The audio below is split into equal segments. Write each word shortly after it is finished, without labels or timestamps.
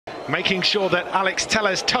making sure that Alex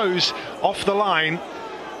Tellez's toes off the line.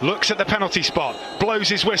 Looks at the penalty spot, blows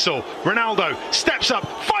his whistle. Ronaldo steps up,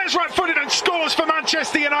 fires right-footed and scores for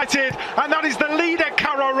Manchester United. And that is the lead at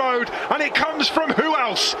Carrow Road. And it comes from who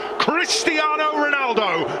else? Cristiano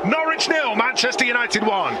Ronaldo. Norwich 0, Manchester United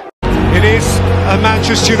 1. It is a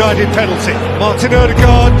Manchester United penalty. Martin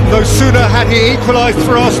Odegaard, no sooner had he equalised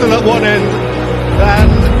for Arsenal at one end than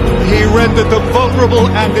he rendered them vulnerable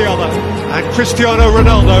at the other. And Cristiano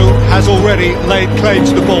Ronaldo has already laid claim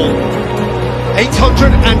to the ball.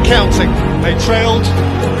 800 and counting. They trailed,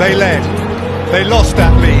 they led, they lost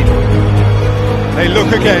that lead. They look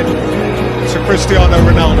again to Cristiano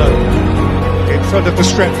Ronaldo in front of the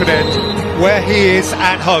Stretford end, where he is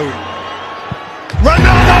at home.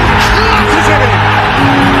 Ronaldo clatters it in!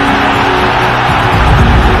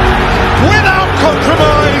 Without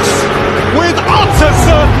compromise, with utter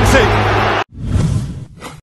certainty.